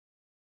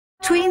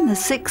Between the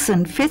 6th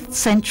and 5th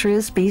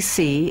centuries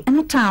BC, in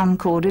a town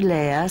called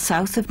Elea,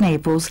 south of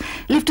Naples,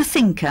 lived a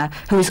thinker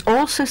who is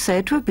also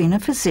said to have been a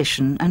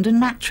physician and a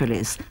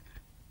naturalist,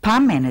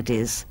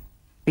 Parmenides.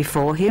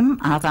 Before him,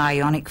 other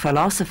Ionic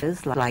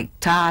philosophers like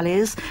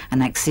Thales,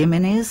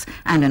 Anaximenes,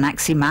 and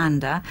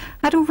Anaximander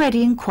had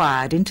already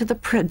inquired into the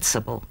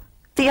principle,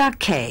 the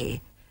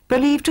arche,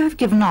 believed to have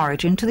given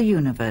origin to the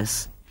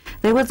universe.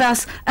 There were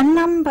thus a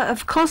number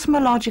of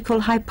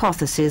cosmological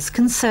hypotheses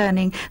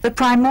concerning the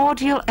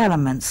primordial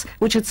elements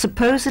which had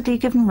supposedly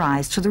given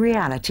rise to the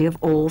reality of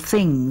all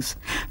things.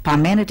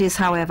 Parmenides,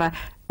 however,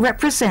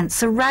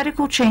 represents a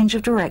radical change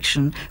of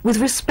direction with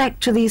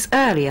respect to these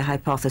earlier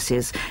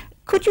hypotheses.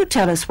 Could you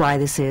tell us why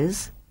this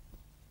is?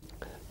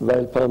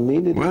 Well,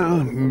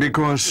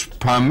 because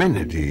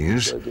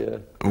Parmenides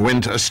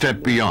went a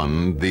step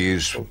beyond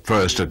these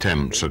first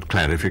attempts at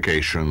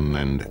clarification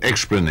and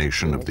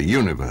explanation of the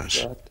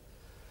universe.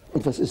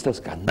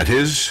 That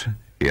is,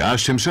 he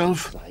asked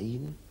himself,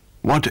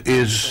 what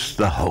is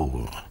the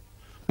whole?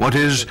 What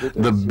is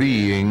the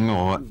being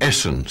or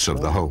essence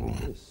of the whole?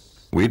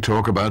 We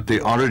talk about the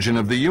origin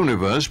of the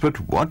universe, but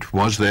what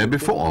was there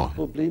before?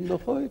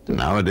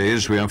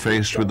 Nowadays we are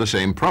faced with the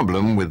same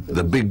problem with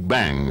the Big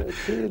Bang,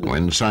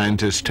 when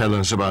scientists tell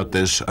us about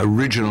this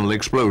original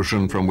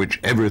explosion from which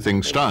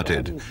everything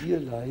started.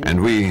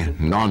 And we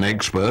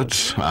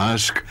non-experts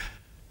ask,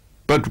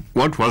 but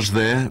what was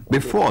there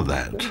before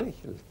that?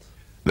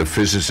 The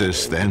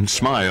physicists then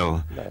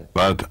smile,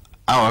 but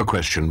our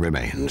question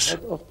remains.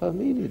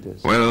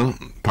 Well,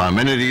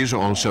 Parmenides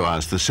also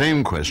asked the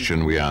same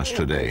question we ask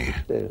today.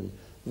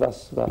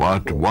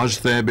 What was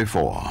there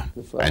before?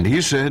 And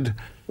he said,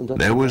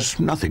 there was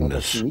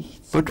nothingness.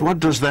 But what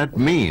does that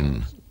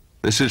mean?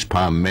 This is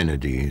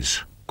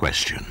Parmenides'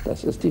 question.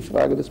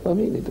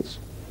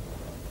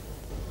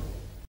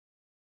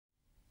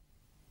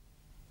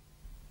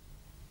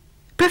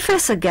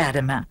 Professor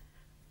Gadamer,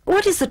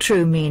 what is the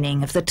true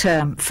meaning of the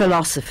term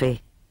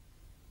philosophy?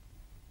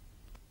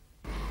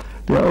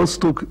 Der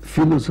Ausdruck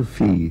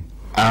Philosophie.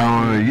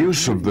 Our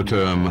use of the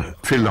term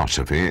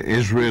philosophy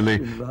is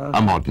really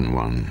a modern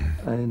one,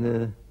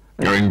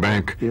 going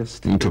back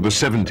into the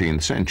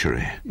 17th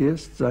century,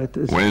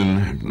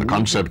 when the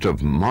concept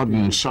of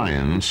modern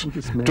science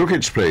took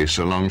its place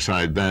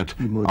alongside that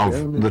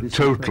of the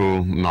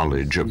total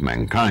knowledge of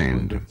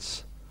mankind.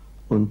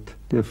 In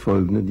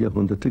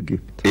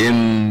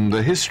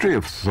the history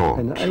of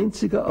thought,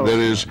 there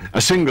is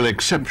a single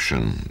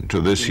exception to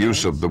this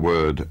use of the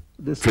word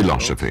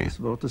philosophy,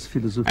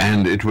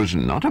 and it was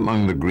not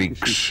among the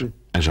Greeks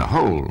as a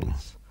whole,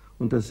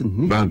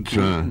 but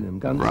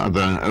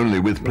rather only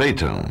with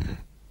Plato.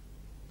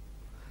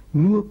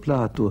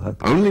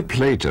 Only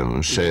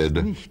Plato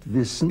said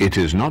it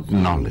is not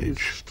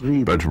knowledge,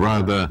 but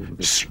rather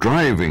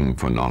striving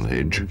for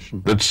knowledge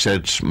that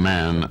sets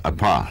man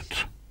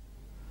apart.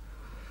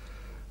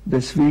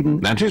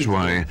 That is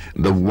why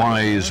the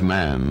wise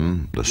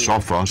man, the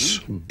sophos,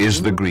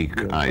 is the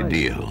Greek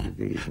ideal.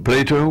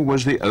 Plato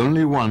was the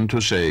only one to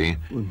say,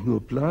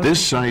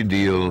 this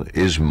ideal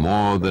is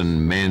more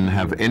than men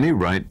have any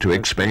right to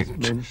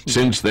expect,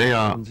 since they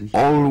are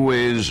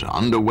always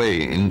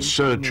underway in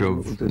search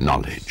of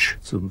knowledge.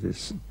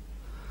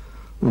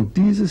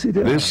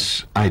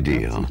 This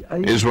ideal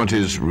is what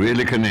is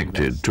really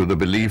connected to the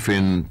belief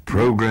in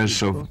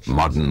progress of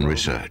modern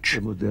research.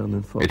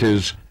 It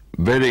is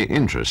very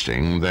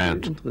interesting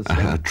that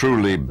a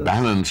truly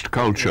balanced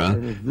culture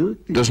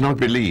does not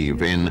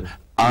believe in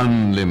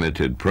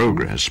unlimited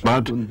progress,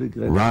 but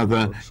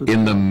rather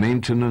in the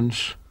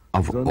maintenance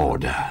of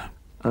order.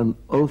 An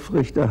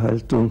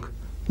Aufrechterhaltung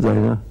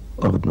seiner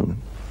Ordnungen.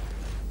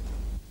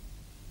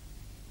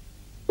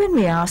 When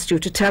we asked you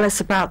to tell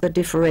us about the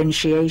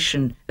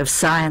differentiation of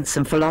science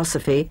and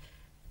philosophy,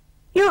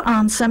 your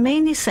answer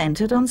mainly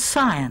centered on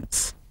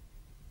science.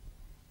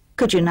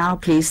 Could you now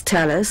please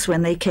tell us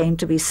when they came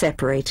to be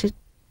separated?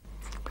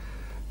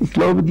 I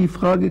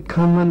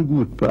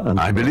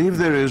believe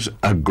there is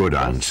a good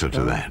answer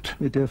to that,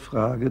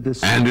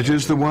 and it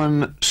is the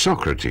one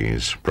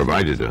Socrates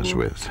provided us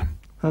with.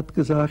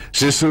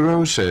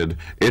 Cicero said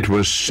it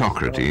was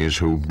Socrates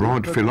who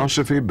brought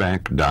philosophy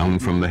back down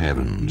from the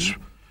heavens,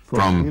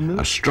 from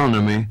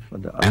astronomy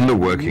and the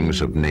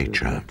workings of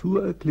nature,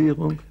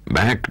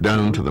 back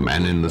down to the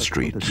man in the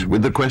street,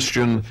 with the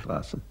question,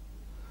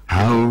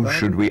 how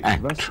should we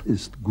act?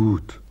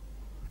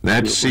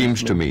 That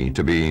seems to me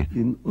to be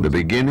the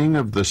beginning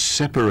of the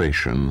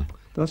separation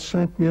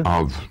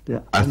of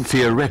a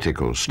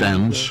theoretical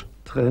stance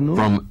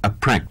from a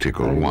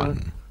practical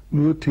one.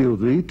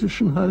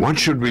 What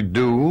should we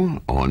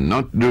do or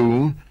not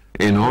do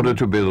in order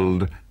to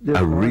build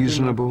a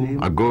reasonable,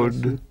 a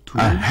good,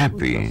 a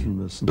happy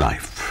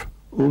life?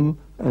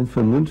 Ein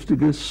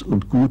vernünftiges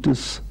und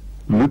gutes,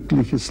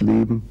 glückliches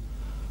Leben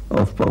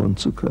aufbauen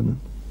zu können.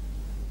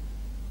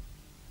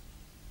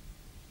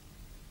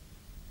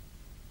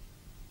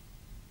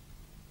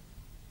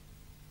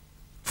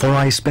 For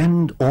I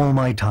spend all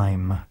my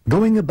time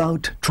going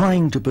about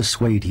trying to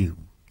persuade you,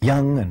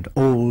 young and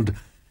old,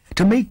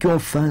 to make your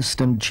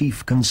first and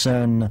chief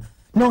concern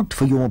not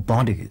for your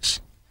bodies,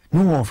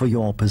 nor for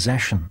your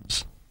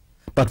possessions,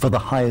 but for the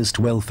highest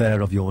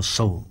welfare of your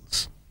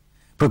souls,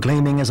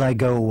 proclaiming as I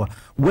go,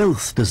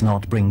 wealth does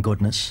not bring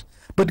goodness,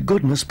 but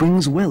goodness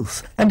brings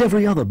wealth and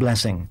every other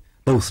blessing,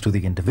 both to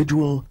the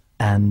individual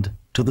and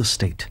to the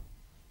state.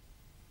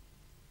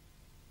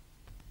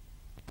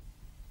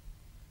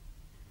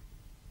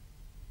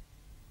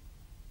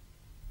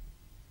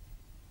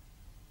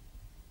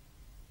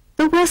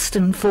 The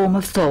Western form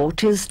of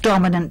thought is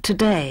dominant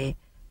today.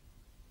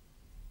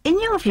 In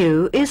your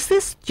view, is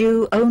this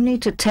due only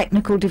to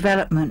technical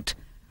development,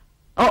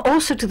 or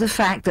also to the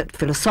fact that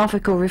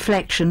philosophical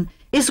reflection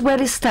is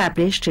well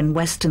established in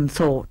Western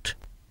thought?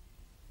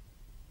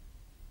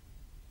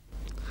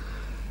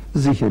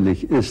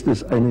 Sicherlich ist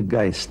es eine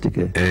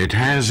geistige. It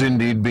has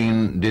indeed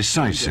been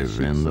decisive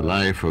in the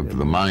life of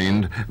the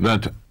mind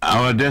that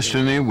our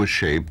destiny was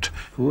shaped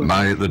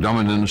by the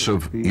dominance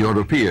of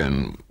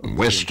European,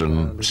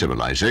 Western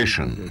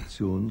civilization.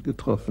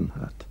 Getroffen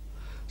hat.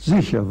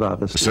 Sicher war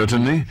es.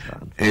 Certainly,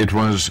 it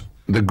was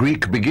the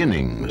Greek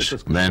beginnings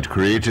that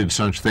created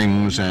such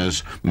things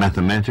as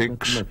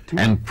mathematics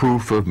and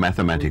proof of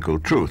mathematical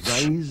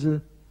truths.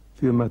 Weise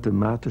für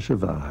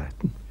mathematische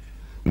Wahrheiten.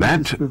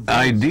 That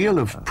ideal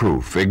of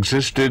proof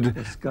existed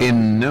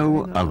in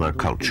no other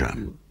culture.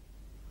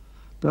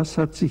 Das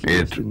hat sich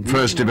It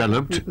first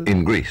developed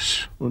in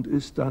Greece und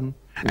ist dann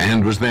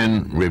and was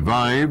then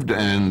revived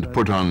and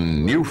put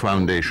on new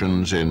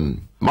foundations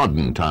in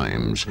modern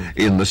times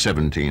in the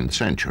 17th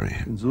century.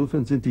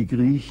 insofern sind die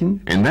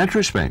Griechen In that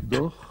respect,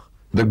 doch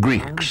the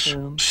Greeks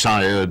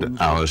sired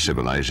our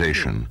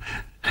civilization.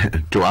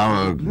 To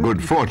our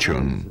good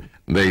fortune,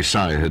 they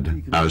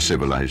sired our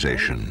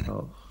civilization.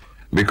 auch.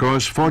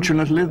 Because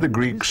fortunately the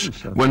Greeks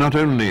were not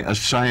only a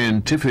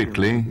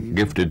scientifically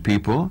gifted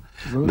people,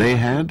 they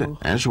had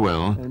as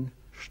well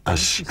a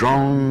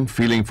strong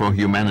feeling for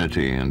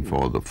humanity and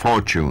for the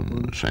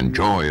fortunes and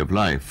joy of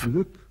life.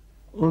 Glück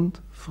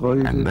und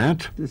Freude And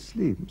that des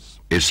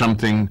Lebens. is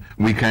something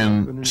we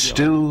can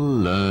still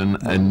learn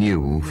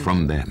anew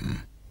from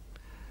them.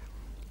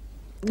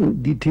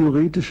 Die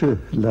theoretische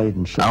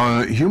Leidenschaft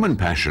Our human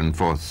passion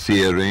for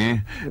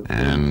theory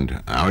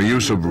and our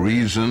use of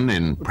reason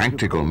in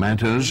practical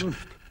matters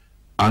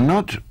are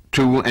not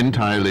two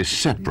entirely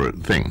separate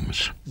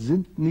things.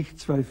 sind nicht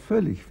zwei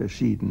völlig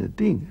verschiedene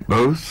Dinge.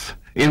 Both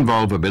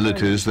involve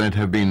abilities that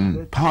have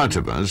been part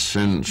of us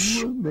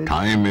since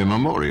time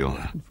immemorial.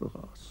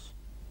 Voraus.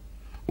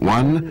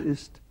 One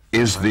Ist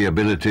is the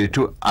ability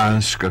to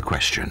ask a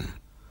question,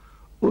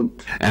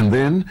 und and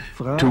then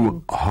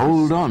to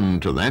hold on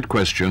to that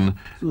question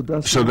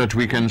so that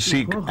we can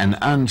seek an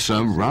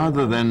answer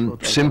rather than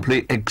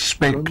simply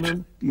expect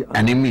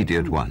an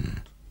immediate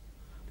one.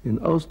 den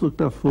Ausdruck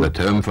davor The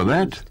term for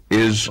that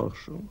is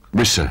Forschung.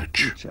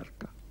 research.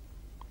 Cerca.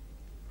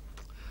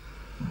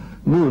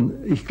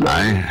 Nun, ich glaube,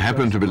 I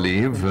happen to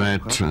believe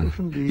that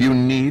you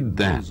need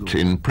that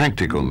in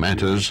practical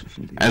matters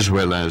as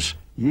well as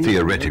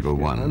theoretical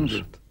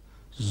ones.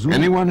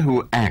 Anyone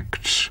who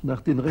acts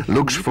nach den rechten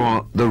looks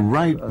for the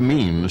right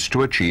means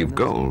to achieve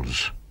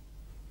goals.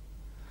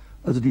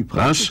 Also die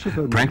Thus, praktische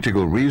Vernunft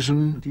practical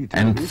reason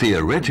and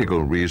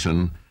theoretical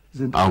reason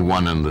are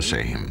one and the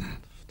same.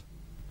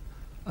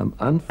 am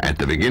Anfang At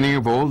the beginning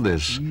of all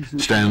this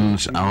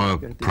stands our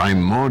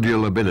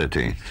primordial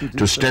ability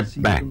to step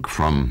back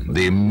from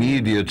the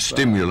immediate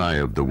stimuli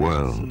of the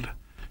world,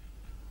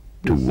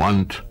 to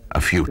want a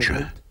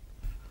future.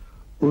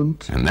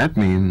 und And that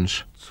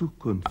means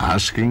Zukunft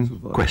asking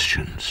zu wollen.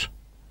 questions.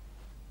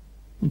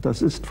 Und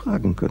das ist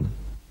Fragen können.